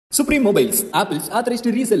Supreme Mobiles, Apple's authorized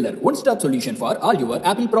reseller, one-stop solution for all your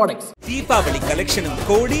Apple products. Deepavali collection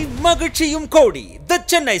Kodi, Magachiyum Kodi, the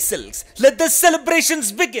Chennai Silks. Let the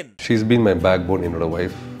celebrations begin. She's been my backbone in my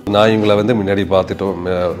life. நான் இவங்களை வந்து முன்னாடி பார்த்துட்டோம்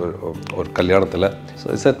ஒரு கல்யாணத்தில்.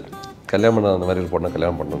 So sir கல்யாணம் பண்ண அந்த மாதிரி ஒரு பொண்ணை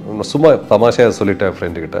கல்யாணம் பண்ணணும் சும்மா தமாஷையாக சொல்லிட்டேன்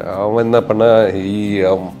ஃப்ரெண்டுக்கிட்ட. அவன் என்ன பண்ண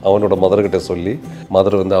அவனோட மதர்கிட்ட சொல்லி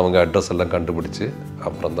மதர் வந்து அவங்க அட்ரஸ் எல்லாம் கண்டுபிடிச்சி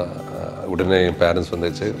அப்புறம் தான் உடனே என் பேரண்ட்ஸ்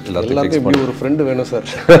வந்துச்சு எல்லாத்தையும் இப்படி ஒரு ஃப்ரெண்டு வேணும் சார்.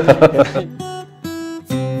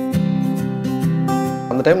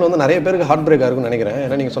 அந்த டைமில் வந்து நிறைய பேருக்கு ஹார்ட் பிரேக்காக இருக்கும்னு நினைக்கிறேன்.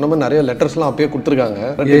 ஏன்னா நீங்கள் சொன்ன மாதிரி நிறைய லெட்டர்ஸ்லாம் அப்பயே கொடுத்துருக்காங்க.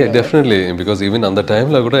 டெஃபினெட்லி பிகாஸ் ஈவன் அந்த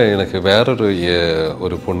டைமில் கூட எனக்கு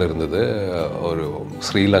வேறொரு பொண்ணு இருந்தது, ஒரு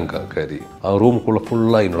ஸ்ரீலங்காக்காரி. அவன் ரூமுக்குள்ளே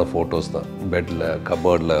ஃபுல்லாக என்னோட ஃபோட்டோஸ் தான், பெட்டில்,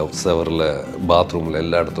 கபோர்டில், செவரில், பாத்ரூமில்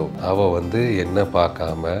எல்லா இடத்தும். அவள் வந்து என்ன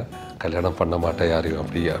பார்க்காம கல்யாணம் பண்ண மாட்டேன் யாரையும்,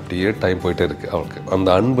 அப்படியே டைம் போயிட்டே இருக்கு. அவளுக்கு அந்த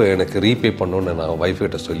அன்பை எனக்கு ரீபே பண்ணணுன்னு நான் ஒய்ஃப்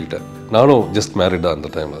கிட்ட சொல்லிட்டேன். நானும் ஜஸ்ட் மேரிடாக அந்த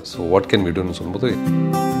டைமில். ஸோ வாட் கேன் வி டூன்னு சொல்லும்போது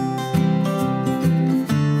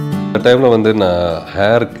அந்த டைமில் வந்து நான்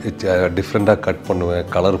ஹேர் டிஃப்ரெண்ட்டாக கட் பண்ணுவேன்,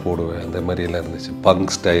 கலர் போடுவேன், அந்த மாதிரியெல்லாம் இருந்துச்சு.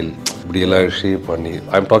 பங்க் ஸ்டைல் இப்படியெல்லாம் ஷேப் பண்ணி,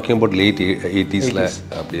 I am talking about late 80s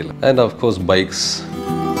அப்படியெல்லாம். அண்ட் ஆஃப்கோர்ஸ் பைக்ஸ்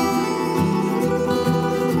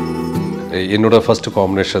என்னோட ஃபஸ்ட்டு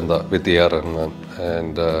காம்பினேஷன் தான் with AR Rahman.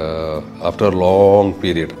 And after long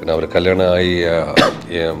period அவர் கல்யாணம் ஆகி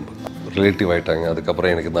என் ரிலேட்டிவ் ஆகிட்டாங்க.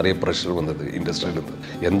 அதுக்கப்புறம் எனக்கு நிறைய ப்ரெஷர் வந்தது இண்டஸ்ட்ரியிலேருந்து.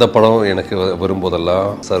 எந்த படம் எனக்கு வரும்போதெல்லாம்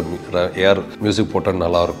சார் ஏஆர் மியூசிக் போட்டால்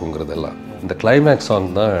நல்லா இருக்குங்கிறதெல்லாம். இந்த கிளைமேக்ஸ் சாங்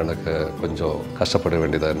தான் எனக்கு கொஞ்சம் கஷ்டப்பட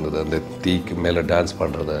வேண்டியதாக இருந்தது. அந்த தீக்கு மேலே டான்ஸ்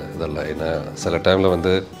பண்ணுறது இதெல்லாம். ஏன்னா சில டைமில்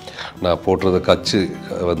வந்து நான் போட்டுறது கச்சு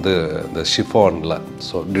வந்து இந்த ஷிஃபானில்.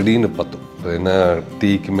 ஸோ திடீர்னு பார்த்தோம் என்ன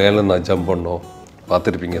தீக்கு மேலே நான் ஜம்ப் பண்ணோம்.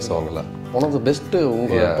 பார்த்துருப்பீங்க சாங்லாம். ஒன் ஆஃப் த பெஸ்ட்டு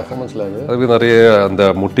உங்கள் பர்ஃபார்மன்ஸில் அது நிறைய அந்த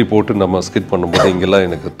முட்டி போட்டு நம்ம ஸ்கிட் பண்ணும்போது இங்கெல்லாம்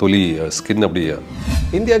எனக்கு தொலி ஸ்கின் அப்படியே.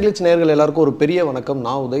 இந்தியா கிளிட்ஸ் நேயர்கள் எல்லாருக்கும் ஒரு பெரிய வணக்கம்.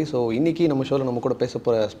 நான் உதய். ஸோ இன்றைக்கி நம்ம ஷோவில் நம்ம கூட பேச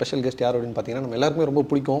போகிற ஸ்பெஷல் கெஸ்ட் யார் அப்படின்னு பார்த்தீங்கன்னா நம்ம எல்லாருக்குமே ரொம்ப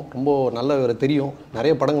பிடிக்கும், ரொம்ப நல்ல ஒரு தெரியும்,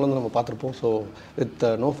 நிறைய படங்கள் வந்து நம்ம பார்த்துருப்போம். So with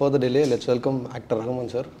no further delay let's welcome actor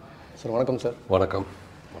Rahman sir. Sir வணக்கம் சார். வணக்கம்.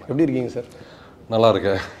 எப்படி இருக்கீங்க சார்? நல்லா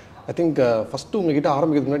இருக்கேன். ஐ திங்க் ஃபஸ்ட்டு உங்ககிட்ட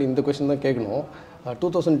ஆரம்பிக்கிறதுக்கு முன்னாடி இந்த கொஸ்டின் தான் கேட்கணும்.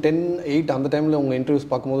 2010-8 அந்த டைமில் உங்கள் இன்டர்வியூஸ்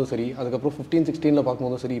பார்க்கும்போதும் சரி, அதுக்கப்புறம் 15-16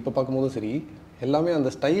 பார்க்கும்போதும் சரி, இப்போ பார்க்கும்போதும் சரி, எல்லாமே அந்த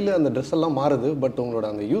ஸ்டைலு அந்த ட்ரெஸ் எல்லாம் மாறுது. பட் உங்களோட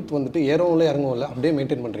அந்த யூத் வந்துட்டு ஏறவும் இல்லை இறங்கவும் இல்லை, அப்படியே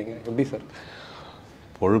மெயின்டைன் பண்ணுறீங்க. எப்படி சார்?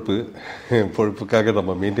 பொழுப்புக்காக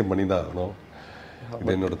நம்ம மெயின்டைன் பண்ணி தான் ஆகணும்.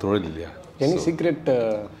 இது என்னோட தொழில் இல்லையா? Any secret?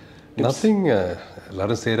 நத்திங்.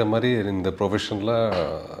 எல்லோரும் செய்கிற மாதிரி இந்த ப்ரொஃபஷனில்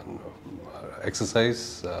எக்ஸசைஸ்,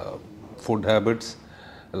 ஃபுட் ஹேபிட்ஸ்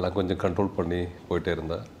எல்லாம் கொஞ்சம் கண்ட்ரோல் பண்ணி போயிட்டே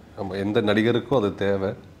இருந்தேன். நம்ம எந்த நடிகருக்கும் அது தேவை.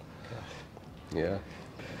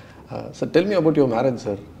 Sir tell me about your marriage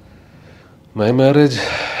sir. My marriage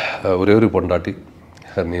ஒரே ஒரு பொண்டாட்டி.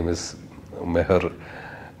 Her name is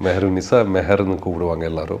மெஹருநிசா. மெஹர்னு கூப்பிடுவாங்க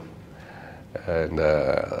எல்லோரும். இந்த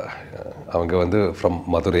அவங்க வந்து ஃப்ரம்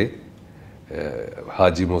மதுரை.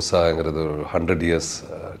 ஹாஜி மூசாங்கிறது ஒரு 100 years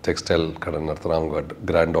டெக்ஸ்டைல் கடை நடத்துகிறேன். அவங்க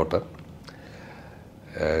கிராண்ட் டாட்டர்.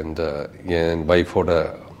 அண்ட் என் ஒய்ஃபோட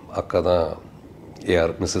அக்கா தான்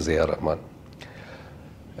Mrs AR Rahman.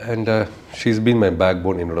 And she's been my back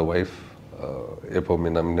phone. என்னோட ஒய்ஃப் எப்போவுமே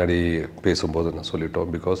நான் முன்னாடி பேசும்போது நான்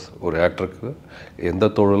சொல்லிட்டோம். பிகாஸ் ஒரு ஆக்டருக்கு எந்த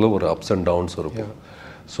தொழிலும் ஒரு அப்ஸ் அண்ட் டவுன்ஸ் இருக்கும்.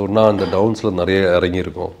 ஸோ நான் அந்த டவுன்ஸில் நிறைய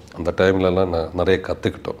இறங்கியிருக்கோம். அந்த டைம்லலாம் நான் நிறைய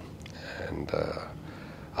கற்றுக்கிட்டோம். அண்ட்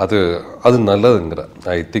அது நல்லதுங்கிற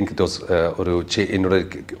ஐ திங்க் இட் வாஸ் ஒரு என்னோட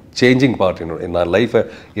சேஞ்சிங் பார்ட். நான் லைஃப்பை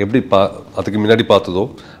எப்படி அதுக்கு முன்னாடி பார்த்ததோ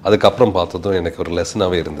அதுக்கப்புறம் பார்த்ததும் எனக்கு ஒரு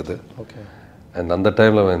லெசனாகவே இருந்தது. ஓகே. அண்ட் அந்த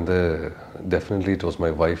டைமில் வந்து definitely it was my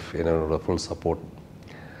wife, என்னோட full support.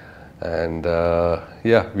 And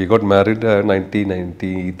we got married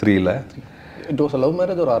 1993. It was love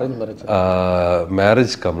marriage ஒரு arrange marriage?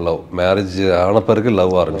 Marriage come love. Marriage ஆன பிறகு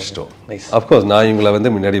லவ் ஆரம்பிச்சிட்டோம். அஃப்கோர்ஸ் நான் இவங்களை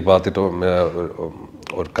வந்து முன்னாடி பார்த்துட்டோம்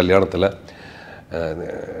ஒரு கல்யாணத்தில்.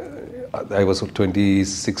 ஐ வாஸ்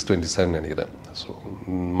 26-27 நினைக்கிறேன். ஸோ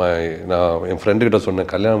நான் என் ஃப்ரெண்டுக்கிட்ட சொன்னேன்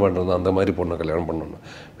கல்யாணம் பண்ணுறது அந்த மாதிரி பொண்ணை கல்யாணம் பண்ணணும்.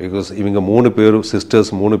 பிகாஸ் இவங்க 3 பேரும்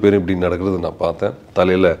சிஸ்டர்ஸ் 3 பேரும் இப்படி நடக்கிறது நான் பார்த்தேன்.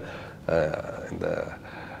 தலையில் இந்த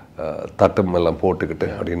தட்டம் எல்லாம் போட்டுக்கிட்டு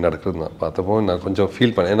அப்படின்னு நடக்கிறது நான் பார்த்தப்போ நான் கொஞ்சம்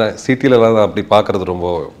ஃபீல் பண்ணேன். ஏன்னா சிட்டிலலாம் நான் அப்படி பார்க்குறது ரொம்ப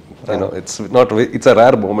it's a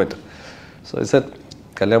rare moment. So sir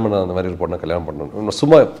கல்யாணம் பண்ண அந்த மாதிரி ஒரு பொண்ணை கல்யாணம் பண்ணணும்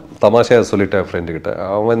சும்மா தமாஷையாக சொல்லிட்டேன் ஃப்ரெண்டுக்கிட்ட.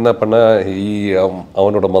 அவன் என்ன பண்ண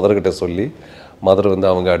அவனோட மதர்கிட்ட சொல்லி மதர் வந்து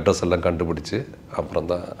அவங்க அட்ரஸ் எல்லாம் கண்டுபிடிச்சி அப்புறம்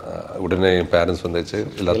தான் உடனே என் பேரண்ட்ஸ் வந்துச்சு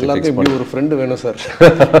எல்லாத்தையும் இப்படி ஒரு ஃப்ரெண்டு வேணும் சார்.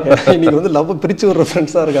 நீங்கள் வந்து லவ் பிரித்து விடுற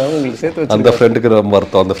ஃப்ரெண்ட்ஸாக இருக்காங்க, உங்களுக்கு சேர்த்து வச்சு. அந்த ஃப்ரெண்டுக்கு ரொம்ப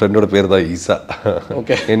அர்த்தம். அந்த ஃப்ரெண்டோட பேர் தான் ஈசா.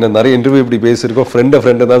 ஓகே. என்ன நிறைய இன்டர்வியூ இப்படி பேசியிருக்கோம்,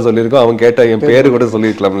 ஃப்ரெண்டு தான் சொல்லியிருக்கோம். அவன் கேட்டால் என் பேர் கூட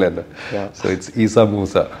சொல்லியிருக்கலாம்ல என்ன. So it's Isha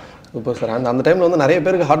Musa. Super sir. அந்த டைமில் வந்து நிறைய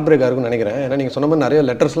பேருக்கு ஹார்ட் பிரேக்காக இருக்கும்னு நினைக்கிறேன். ஏன்னா நீங்கள் சொன்ன மாதிரி நிறைய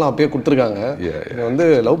லெட்டர்ஸ்லாம் அப்பயே கொடுத்துருக்காங்க. இதை வந்து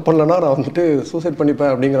லவ் பண்ணலன்னா நான் வந்துட்டு சூசைட்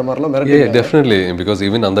பண்ணிப்பேன் அப்படிங்கிற மாதிரிலாம் மிரட்டி. டெஃபினெட்லி. பிகாஸ்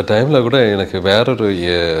ஈவன் அந்த டைமில் கூட எனக்கு வேறொரு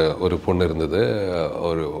ஒரு பொண்ணு இருந்தது,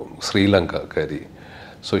 ஒரு ஸ்ரீலங்காக்காரி.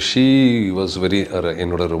 ஸோ ஷீ வாஸ் வெரி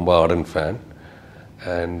என்னோட ரொம்ப ஆர்டன் ஃபேன்.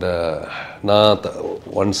 அண்ட் நான்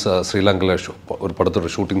ஒன்ஸ் ஸ்ரீலங்காவில் ஒரு படத்தோட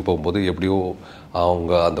ஷூட்டிங் போகும்போது எப்படியோ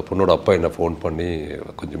அவங்க அந்த பொண்ணோட அப்பா என்னை ஃபோன் பண்ணி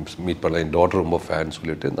கொஞ்சம் மீட் பண்ணல, என் டாட்டர் ரொம்ப ஃபேன்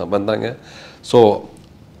சொல்லிட்டு நான் வந்தாங்க. ஸோ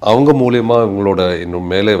அவங்க மூலியமாக இவங்களோட இன்னும்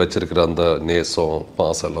மேலே வச்சிருக்கிற அந்த நேசம்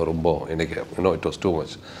பாசம் எல்லாம் ரொம்ப எனக்கு it was too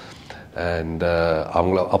much. And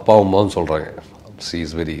அவங்கள அப்பா அம்மாவும் சொல்கிறாங்க, C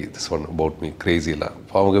is very this one about me கிரேசியில்.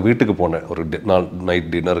 அவங்க வீட்டுக்கு போனேன் ஒரு நைட்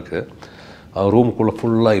டின்னருக்கு. ரூமுக்குள்ளே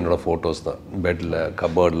ஃபுல்லாக என்னோடய ஃபோட்டோஸ் தான், பெட்டில்,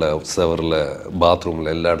 கபோர்டில், செவரில், பாத்ரூமில்,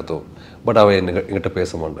 எல்லா இடத்தும். பட் அவன் என்கிட்ட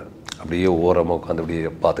பேச மாட்டேன், அப்படியே ஓரமாக உட்காந்து அப்படியே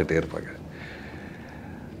பார்த்துட்டே இருப்பாங்க.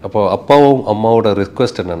 அப்போ அப்பாவும் அம்மாவோட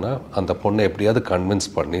ரிக்வெஸ்ட் என்னென்னா, அந்த பொண்ணை எப்படியாவது கன்வின்ஸ்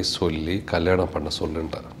பண்ணி சொல்லி கல்யாணம் பண்ண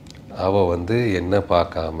சொல்லுன்ட்டான். அவள் வந்து என்ன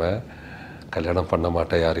பார்க்காம கல்யாணம் பண்ண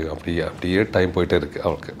மாட்டேன் யாரையும், அப்படியே டைம் போயிட்டே இருக்குது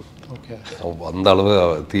அவளுக்கு. ஓகே, அந்த அளவு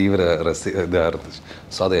தீவிர இதாக இருந்துச்சு.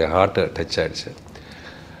 ஸோ அது என் ஹார்ட்டை டச் ஆகிடுச்சு.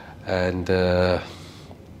 அண்ட்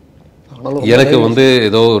எனக்கு வந்து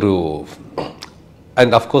ஏதோ ஒரு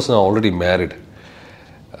அண்ட் அஃப்கோர்ஸ் நான் already married.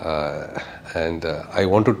 And I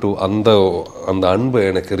wanted to அந்த அன்பை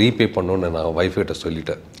எனக்கு ரீபே பண்ணணுன்னு நான் ஒய்ஃப்கிட்ட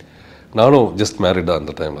சொல்லிட்டேன். நானும் ஜஸ்ட் மேரிடாக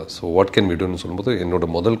அந்த டைமில். ஸோ வாட் கேன் வி டூன்னு சொல்லும்போது என்னோட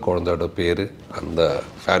முதல் குழந்தையோட பேர் அந்த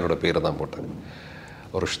ஃபேனோட பேரை தான் போட்டாங்க,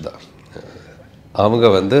 ருஷ்தா.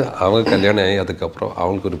 அவங்க கல்யாணம் ஆகி அதுக்கப்புறம்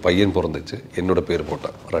அவங்களுக்கு ஒரு பையன் பிறந்துச்சு, என்னோட பேர்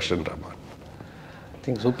போட்டான் ரஷன் ரஹ்மான்.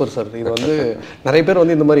 Think super sir. இது வந்து நிறைய பேர்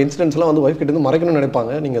வந்து இந்த மாதிரி இன்சிடென்ட்ஸ்லாம் வந்து ஒய்ஃப் கிட்ட இருந்து மறைக்கணும்னு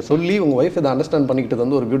நினைப்பாங்க. நீங்கள் சொல்லி உங்கள் ஒய்ஃப் இதை அண்டர்ஸ்டாண்ட் பண்ணிக்கிட்டது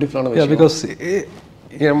வந்து ஒரு பியூட்டிஃபுல்லான விஷயம். பிகாஸ்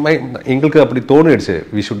எங்களுக்கு அப்படி தோணிடுச்சு,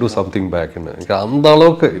 வி ஷுட் டூ சம்திங் பேக்னு. அந்த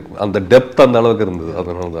அளவுக்கு அந்த டெப்த் அந்த அளவுக்கு இருந்தது.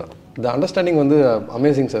 அதனால தான் இந்த அண்டர்ஸ்டாண்டிங் வந்து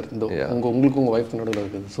அமேசிங் சார். இந்த உங்களுக்கு உங்கள் ஒய்ஃப் நடுவில்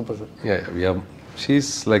இருக்குது. Super sir. She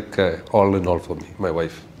is like all in all for me, my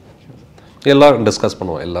wife. எல்லாம் டிஸ்கஸ்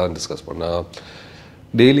பண்ணுவோம்.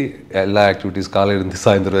 டெய்லி எல்லா ஆக்டிவிட்டீஸ் காலையில் இருந்து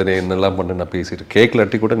சாயந்தரம் என்னெல்லாம் பண்ண நான் பேசிட்டு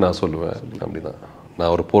கேட்கலாட்டி கூட நான் சொல்லுவேன். அப்படி தான்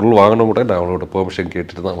நான் ஒரு பொருள் வாங்கணும் கூட நான் அவளோட பெர்மிஷன்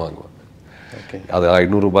கேட்டுட்டு தான் வாங்குவேன். ஓகே, அது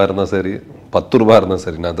 500 ரூபாய் இருந்தால் சரி, 10 ரூபாய் இருந்தால்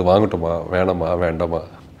சரி, நான் அது வாங்கட்டுமா வேண்டாமா.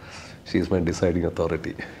 She is my deciding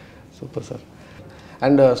authority. Super sir.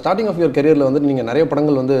 And starting of your கெரியரில் வந்து நீங்கள் நிறைய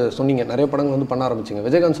படங்கள் வந்து சொன்னீங்க, நிறைய படங்கள் வந்து பண்ண ஆரம்பிச்சிங்க.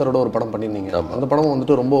 விஜயகாந்த் சாரோட ஒரு படம் பண்ணியிருந்தீங்க. அந்த படம்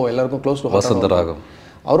வந்துட்டு ரொம்ப எல்லாருக்கும் க்ளோஸ் டு வசந்தராகம்.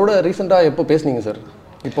 அவரோட ரீசெண்டாக எப்போ பேசுனீங்க சார்?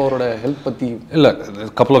 இப்போ அவரோட ஹெல்த் பற்றி? இல்லை,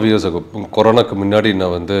 கப்பல் ஆஃப் இயர்ஸ் ஆகும். கொரோனாக்கு முன்னாடி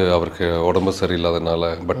நான் வந்து அவருக்கு உடம்பு சரியில்லாதனால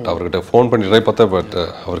பட் அவர்கிட்ட ஃபோன் பண்ணி ட்ரை பார்த்தேன். பட்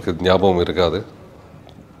அவருக்கு ஞாபகம் இருக்காது.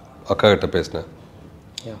 அக்கா கிட்ட பேசினேன்.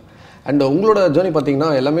 அண்ட் உங்களோட ஜேர்னி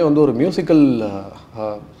பார்த்தீங்கன்னா எல்லாமே வந்து ஒரு மியூசிக்கல்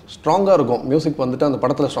ஸ்ட்ராங்காக இருக்கும். மியூசிக் வந்துட்டு அந்த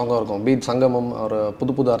படத்தில் ஸ்ட்ராங்காக இருக்கும். பீட் சங்கமம், ஒரு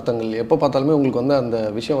புது அர்த்தங்கள், எப்போ பார்த்தாலுமே உங்களுக்கு வந்து அந்த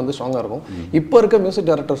விஷயம் வந்து ஸ்ட்ராங்காக இருக்கும். இப்போ இருக்க மியூசிக்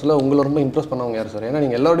டைரக்டர்ஸில் உங்களை ரொம்ப இம்ப்ரெஸ் பண்ணவங்க யார் சார்? ஏன்னா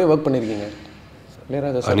நீங்கள் எல்லாரோடையும் ஒர்க் பண்ணியிருக்கீங்க.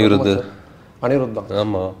 அனிருத் தான்.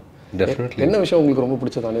 ஆமாம், டெஃபினெட்லி. என்ன விஷயம் உங்களுக்கு ரொம்ப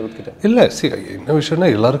பிடிச்சது அனிருத் கிட்ட? இல்லை, என்ன விஷயம்னா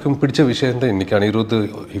எல்லாருக்கும் பிடிச்ச விஷயம் தான். இன்றைக்கி Anirudh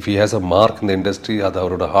if he has a mark இந்த இண்டஸ்ட்ரி, அது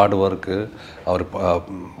அவரோட ஹார்ட் ஒர்க்கு, அவர்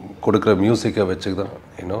கொடுக்குற மியூசிக்கை வச்சு தான்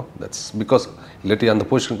தட்ஸ் பிகாஸ் இல்லாட்டி அந்த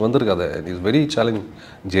பொசிஷனுக்கு வந்திருக்காது. It's very challenge.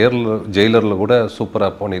 ஜெயிலரில் கூட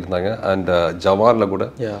சூப்பராக பண்ணியிருந்தாங்க. அண்ட் ஜவானில் கூட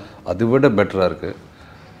அதை விட பெட்டராக இருக்குது.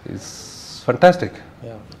 It's fantastic.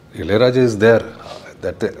 Ilaiyaraaja is there,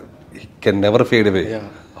 that he can never fade away.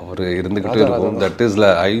 அவர் இருந்துக்கிட்டே இருக்கும். தட் இஸ்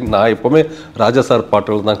நான் எப்போவுமே ராஜா சார்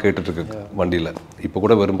பாட்டுகள் தான் கேட்டுட்ருக்கேன் வண்டியில். இப்போ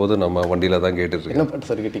கூட வரும்போது நம்ம வண்டியில் தான் கேட்டுட்ருக்கேன். என்ன பாட்டு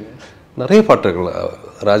சார் கேட்டீங்க? நிறைய பாட்டுகள்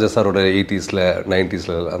ராஜா சாரோட 80s 90s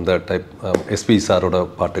அந்த டைப், எஸ்பி சாரோட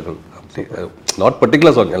பாட்டுகள். அப்படி நாட்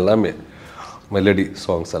பர்டிகுலர் சாங், எல்லாமே மெலடி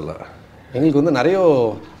சாங்ஸ் எல்லாம். எங்களுக்கு வந்து நிறைய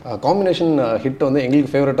காம்பினேஷன் ஹிட் வந்து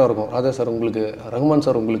எங்களுக்கு ஃபேவரட்டாக இருக்கும். ராஜா சார் உங்களுக்கு, ரஹ்மான்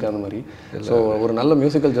சார் உங்களுக்கு, அந்த மாதிரி. ஸோ ஒரு நல்ல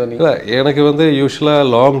மியூசிக்கல் ஜர்னி. இல்லை, எனக்கு வந்து யூஸ்வலாக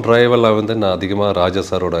லாங் ட்ரைவெல்லாம் வந்து நான் அதிகமாக ராஜா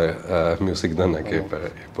சாரோட மியூசிக் தான் நான் கேட்பேன்.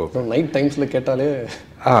 இப்போ நைட் டைம்ஸில் கேட்டாலே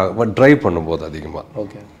பட் ட்ரைவ் பண்ணும்போது அதிகமாக.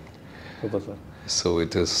 Okay, super sir. So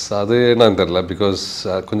it is அது என்னன்னு தெரில. பிகாஸ்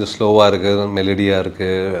கொஞ்சம் ஸ்லோவாக இருக்குது, மெலடியாக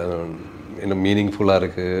இருக்குது, இன்னும் மீனிங்ஃபுல்லாக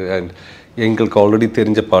இருக்குது. அண்ட் எங்களுக்கு ஆல்ரெடி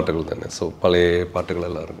தெரிஞ்ச பாட்டுகள் தானே. ஸோ பழைய பாட்டுகள்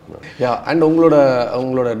எல்லாம் இருக்கும். அண்ட்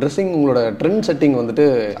உங்களோட ட்ரெஸ்ஸிங், உங்களோட ட்ரெண்ட் செட்டிங் வந்துட்டு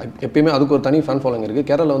எப்பயுமே அதுக்கு ஒரு தனி ஃபேன் ஃபாலோயிங் இருக்குது.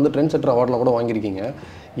 கேரளாவில் வந்து ட்ரெண்ட் செட்டர் அவார்ட்லாம் கூட வாங்கியிருக்கீங்க.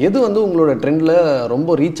 எது வந்து உங்களோட ட்ரெண்டில்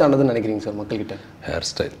ரொம்ப ரீச் ஆனதுன்னு நினைக்கிறீங்க சார் மக்கள்கிட்ட? Hair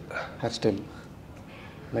style.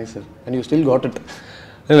 Nice sir. And you still got it?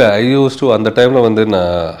 இல்லை, ஐ யூஸ் டு அந்த டைமில் வந்து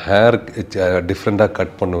நான் ஹேர் டிஃப்ரெண்ட்டாக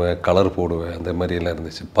கட் பண்ணுவேன், கலர் போடுவேன், அந்த மாதிரியெல்லாம்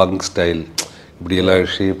இருந்துச்சு. பங்க் ஸ்டைல் இப்படியெல்லாம்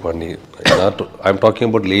ஷேப் பண்ணி, I am talking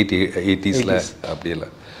about late 80s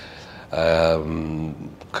அப்படியெல்லாம்.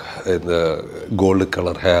 இந்த கோல்டு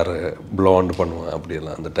கலர் ஹேரு ப்ளாண்ட் பண்ணுவேன்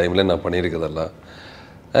அப்படியெல்லாம் அந்த டைமில் நான் பண்ணியிருக்கிறதெல்லாம்.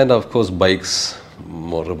 And of course bikes,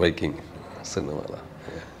 motor biking, சினிமாலாம்.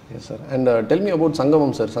 Yes sir. And tell me about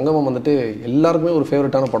சங்கமம் சார். சங்கமம் வந்துட்டு எல்லாருக்குமே ஒரு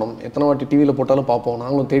ஃபேவரட்டான படம். எத்தனை வாட்டி டிவியில் போட்டாலும் பார்ப்போம்.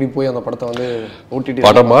 நாங்களும் தேடி போய் அந்த படத்தை வந்து ஓடிடி.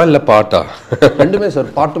 படமா இல்லை பாட்டா? ரெண்டுமே சார்.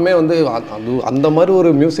 பாட்டுமே வந்து அது அந்த மாதிரி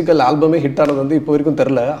ஒரு மியூசிக்கல் ஆல்பமே ஹிட் ஆனது வந்து இப்போ வரைக்கும்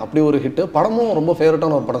தெரில. அப்படி ஒரு ஹிட்டு. படமும் ரொம்ப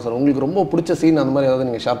ஃபேவரட்டான ஒரு படம் சார். உங்களுக்கு ரொம்ப பிடிச்ச சீன் அந்த மாதிரி ஏதாவது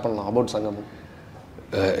நீங்கள் ஷேர் பண்ணலாம் அபவுட் சங்கமம்?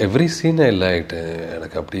 Every scene I like.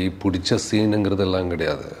 எனக்கு அப்படி பிடிச்ச சீனுங்கிறதெல்லாம்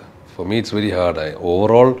கிடையாது. For me it's very hard.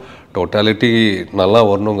 Overall totality நல்லா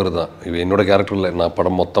வரணுங்கிறது தான். இது என்னோட கேரக்டரில் நான்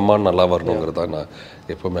படம் மொத்தமாக நல்லா வரணுங்கிறது தான். நான்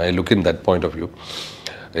எப்போவுமே I look in that point of view.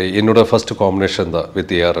 என்னோட ஃபஸ்ட்டு காம்பினேஷன் தான்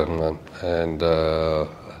with AR Rahman. And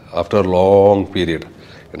after long period,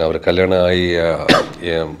 ஏன்னா அவர் கல்யாணம் ஆகி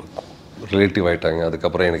என் ரிலேட்டிவ் ஆகிட்டாங்க.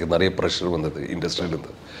 அதுக்கப்புறம் எனக்கு நிறைய ப்ரெஷர் வந்தது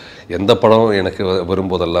இண்டஸ்ட்ரியிலேருந்து. எந்த படம் எனக்கு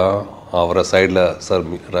வரும்போதெல்லாம் அவரை சைடில் சார்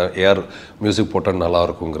ஏஆர் மியூசிக் போட்டால் நல்லா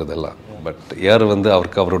இருக்குங்கிறதெல்லாம். பட் ஏஆர் வந்து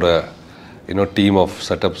அவருக்கு அவரோட இன்னும் டீம் ஆஃப்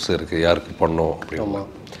செட்டப்ஸ் இருக்குது, யாருக்கு பண்ணோம் அப்படின்னா.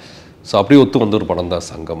 ஸோ அப்படியே ஒத்து வந்து ஒரு படம் தான்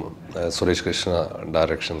சங்கமம், சுரேஷ் கிருஷ்ணா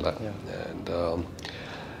டைரக்ஷனில். அண்ட்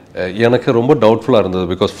எனக்கு ரொம்ப டவுட்ஃபுல்லாக இருந்தது.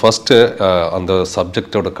 பிகாஸ் ஃபஸ்ட்டு அந்த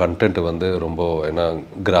சப்ஜெக்டோட கண்டென்ட் வந்து ரொம்ப ஏன்னா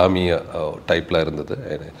கிராமிய டைப்பில் இருந்தது.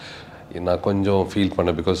 நான் கொஞ்சம் ஃபீல்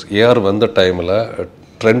பண்ணேன். பிகாஸ் ஏஆர் வந்த டைமில்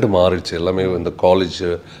ட்ரெண்ட் மாறிடுச்சு. எல்லாமே இந்த காலேஜ்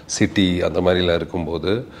சிட்டி அந்த மாதிரிலாம்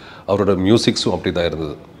இருக்கும்போது அவரோட மியூசிக்ஸும் அப்படி தான்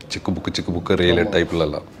இருந்தது. சிக்கு புக்கு ரயிலே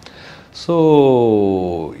டைப்லலாம். ஸோ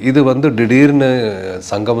இது வந்து திடீர்னு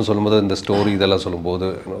சங்கமம் சொல்லும்போது இந்த ஸ்டோரி இதெல்லாம் சொல்லும்போது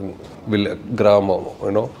கிராமம்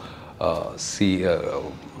யூனோ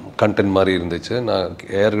கண்டென்ட் மாதிரி இருந்துச்சு. நான்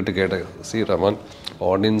யார்கிட்ட கேட்டேன், ரஹ்மான்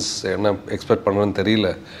ஆடியன்ஸ் என்ன எக்ஸ்பெக்ட் பண்ணுறேன்னு தெரியல,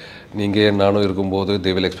 நீங்கள் நானும் இருக்கும்போது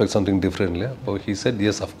they will expect something different இல்லையா? அப்போ ஹீ செட்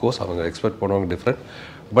எஸ் அஃப்கோர்ஸ் அவங்க எக்ஸ்பெக்ட் பண்ணுவாங்க டிஃப்ரெண்ட்.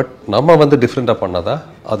 பட் நம்ம வந்து டிஃப்ரெண்ட்டாக பண்ணாதான்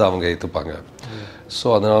அதை அவங்க ஏற்றுப்பாங்க. ஸோ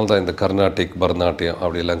அதனால தான் இந்த கர்நாடிக் பரதநாட்டியம்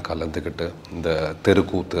அப்படியெல்லாம் கலந்துக்கிட்டு இந்த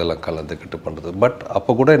தெருக்கூத்து எல்லாம் கலந்துக்கிட்டு பண்ணுறது. பட்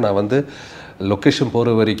அப்போ கூட நான் வந்து லொக்கேஷன்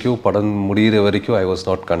போகிற வரைக்கும் படம் முடிகிற வரைக்கும் I was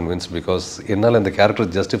not convince. Because என்னால் இந்த கேரக்டர்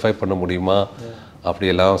ஜஸ்டிஃபை பண்ண முடியுமா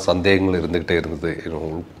அப்படியெல்லாம் சந்தேகங்கள் இருந்துக்கிட்டே இருந்தது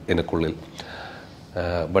எனக்குள்ளில்.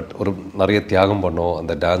 பட் ஒரு நிறைய தியாகம் பண்ணோம்.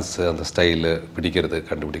 அந்த டான்ஸு, அந்த ஸ்டைலு பிடிக்கிறது,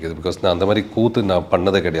 கண்டுபிடிக்கிறது. பிகாஸ் நான் அந்த மாதிரி கூத்து நான்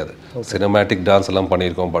பண்ணதே கிடையாது. சினிமேட்டிக் டான்ஸ் எல்லாம்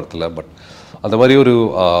பண்ணியிருக்கோம் படத்தில். பட் அந்த மாதிரி ஒரு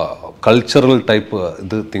கல்ச்சரல் டைப்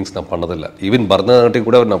இது திங்ஸ் நான் பண்ணதில்லை. ஈவன் பரதநாட்டியம்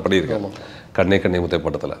கூட நான் பண்ணியிருக்கேன் கண்ணே முத்தை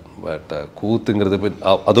படத்தில். பட் கூத்துங்கிறது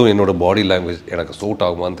அதுவும் என்னோடய பாடி லாங்குவேஜ் எனக்கு சூட்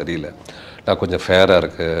ஆகுமான்னு தெரியல. நான் கொஞ்சம் ஃபேராக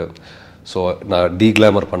இருக்குது. ஸோ நான்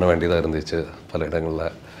டீக்ளாமர் பண்ண வேண்டியதாக இருந்துச்சு பல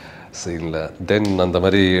இடங்களில் சீனில். தென் அந்த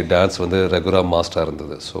மாதிரி டான்ஸ் வந்து ரெகுலராக மாஸ்டராக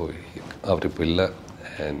இருந்தது. ஸோ அவர் இப்போ இல்லை.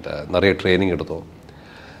 அண்ட் நிறைய ட்ரைனிங் எடுத்தோம்.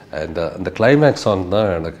 அண்ட் அந்த கிளைமேக்ஸ் சாங் தான்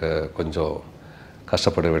எனக்கு கொஞ்சம்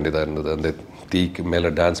கஷ்டப்பட வேண்டியதாக இருந்தது. அந்த தீக்கு மேலே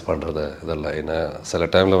டான்ஸ் பண்ணுறது இதெல்லாம். ஏன்னா சில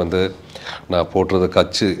டைமில் வந்து நான் போட்டுறது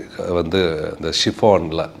கச்சு வந்து இந்த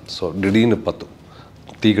ஷிஃபானில். ஸோ திடீர்னு பத்தும்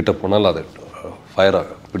தீக்கிட்ட போனாலும் அது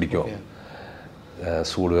ஃபயராக பிடிக்கும்,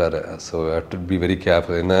 சூடு வேறு. So have to be very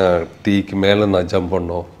careful. ஏன்னா தீக்கு மேலே நான் ஜம்ப்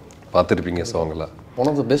பண்ணோம், பார்த்துருப்பீங்க சாங்கெல்லாம். ஒன்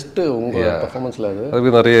ஆஃப் த பெஸ்ட்டு உங்கள் பர்ஃபார்மன்ஸில்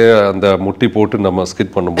அதுக்கு நிறைய அந்த முட்டி போட்டு நம்ம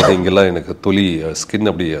ஸ்கிட் பண்ணும்போது இங்கெல்லாம் எனக்கு தொலி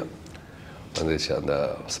ஸ்கின் அப்படியே வந்துச்சு அந்த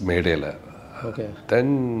மேடையில். Okay.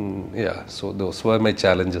 Then so those var my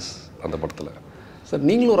challenges அந்த படத்தில். சார்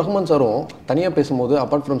நீங்களும் ரஹ்மான் சாரும் தனியாக பேசும்போது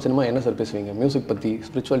அப்பார்ட் ஃப்ரம் சினிமா என்ன சார் பேசுவீங்க? மியூசிக் பற்றி,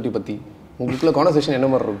 ஸ்பிரிச்சுவாலிட்டி பற்றி உங்களுக்குள்ள கான்வர்சேஷன் என்ன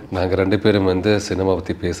மாதிரி இருக்கும்? நாங்கள் ரெண்டு பேரும் வந்து சினிமா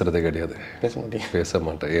பற்றி பேசுகிறதே கிடையாது. பேச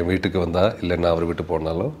மாட்டேன். என் வீட்டுக்கு வந்தால் இல்லை நான் அவர் வீட்டு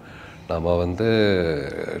போனாலும் நம்ம வந்து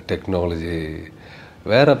டெக்னாலஜி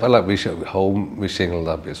வேறு பல விஷயங்கள்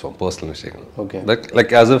தான் பேசுவோம், பர்சனல் விஷயங்கள். Okay.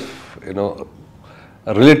 Like as if you know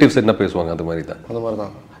relatives என்ன பேசுவாங்க அந்த மாதிரி தான். அந்த மாதிரி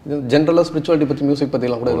தான். ஜென்ரலாக ஸ்பிரிச்சுவாலிட்டி பற்றி, மியூசிக்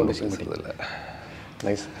பற்றிலாம் கூட எதுவும் பேசுகிறது இல்லை.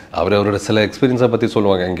 நைஸ். அவரோட சில எக்ஸ்பீரியன்ஸை பற்றி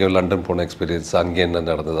சொல்லுவாங்க. எங்கேயோ லண்டன் போன எக்ஸ்பீரியன்ஸ், அங்கே என்ன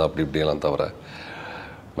நடந்தது அப்படி இப்படியெல்லாம். தவிர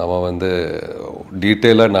நம்ம வந்து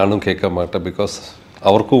டீட்டெயிலாக நானும் கேட்க மாட்டேன். பிகாஸ்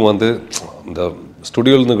அவருக்கும் வந்து இந்த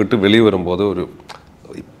ஸ்டுடியோலேருந்துக்கிட்டு வெளியே வரும்போது ஒரு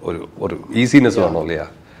ஒரு ஒரு ஈஸினஸ் வரணும் இல்லையா?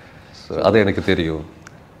 ஸோ அது எனக்கு தெரியும்.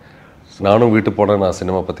 நானும் வீட்டு போனால் நான்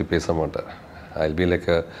சினிமா பற்றி பேச மாட்டேன். I will be like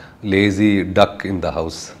a lazy duck in the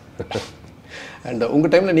house. And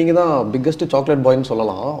உங்கள் டைமில் நீங்கள் தான் பிக்கஸ்ட் சாக்லேட் பாய்ன்னு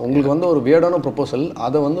சொல்லலாம். உங்களுக்கு வந்து ஒரு வியர்டான ப்ரொபோசல்,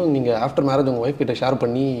 அதை வந்து நீங்கள் ஆஃப்டர் மேரேஜ் உங்கள் ஒய்ஃப் கிட்ட ஷேர்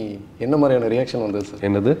பண்ணி என்ன மாதிரியான ரியாக்ஷன் வந்தது சார்?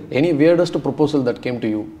 என்னது? Any weirdest proposal that came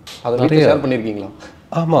to you, அதை நிறைய ஷேர் பண்ணியிருக்கீங்களா?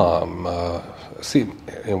 ஆமாம்.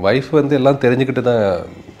 என் ஒய்ஃப் வந்து எல்லாம் தெரிஞ்சுக்கிட்டு தான்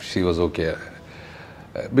she was okay.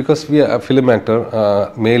 Because we film actor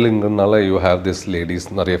மேலுங்கிறதுனால you have this ladies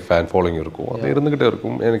நிறைய ஃபேன் ஃபாலோயிங் இருக்கும், அது இருந்துக்கிட்டே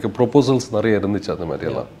இருக்கும். எனக்கு ப்ரொப்போசல்ஸ் நிறைய இருந்துச்சு அந்த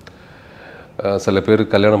மாதிரியெல்லாம். சில பேர்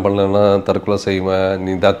கல்யாணம் பண்ணலன்னா தற்கொலை செய்வேன்,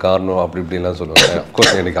 நீ தான் காரணம் அப்படி இப்படிலாம் சொல்லுவாங்க.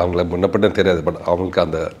 அஃப்கோர்ஸ் எனக்கு அவங்கள முன்னப்பட்ட தெரியாது. பட் அவங்களுக்கு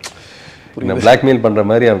அந்த இந்த பிளாக்மெயில் பண்ணுற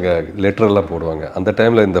மாதிரி அவங்க லெட்டர்லாம் போடுவாங்க. அந்த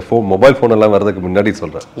டைமில் இந்த மொபைல் ஃபோனெல்லாம் வர்றதுக்கு முன்னாடி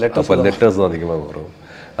சொல்கிறேன். அப்போ லெட்டர்ஸ் தான் அதிகமாக வரும்.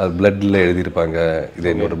 அது பிளட்டில் எழுதியிருப்பாங்க, இது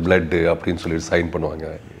என்னோட பிளட்டு அப்படின்னு சொல்லிட்டு சைன் பண்ணுவாங்க.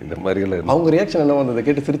 இந்த மாதிரியெல்லாம். அவங்க ரியாக்ஷன் என்ன வந்தது?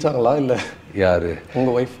 கேட்டு சிரிச்சாங்களா? இல்லை யார்?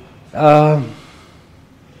 உங்கள் ஒய்ஃப்?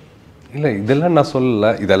 இல்லை, இதெல்லாம் நான் சொல்லலை.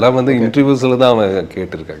 இதெல்லாம் வந்து இன்டர்வியூஸில் தான் அவங்க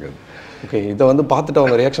கேட்டிருக்காங்க. ஓகே, இதை வந்து பார்த்துட்டு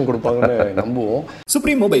அவங்க ரியாக்ஷன் கொடுப்பாங்கன்னு நம்புவோம்.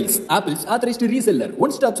 Supreme Mobiles, Apple's Authorised Reseller,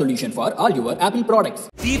 one-stop solution for all your Apple products.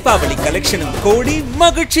 Deepavali கலெக்ஷனும் கோடி,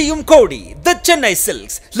 மகிழ்ச்சியும் கோடி. The Chennai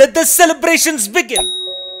Silks. Let the celebrations begin.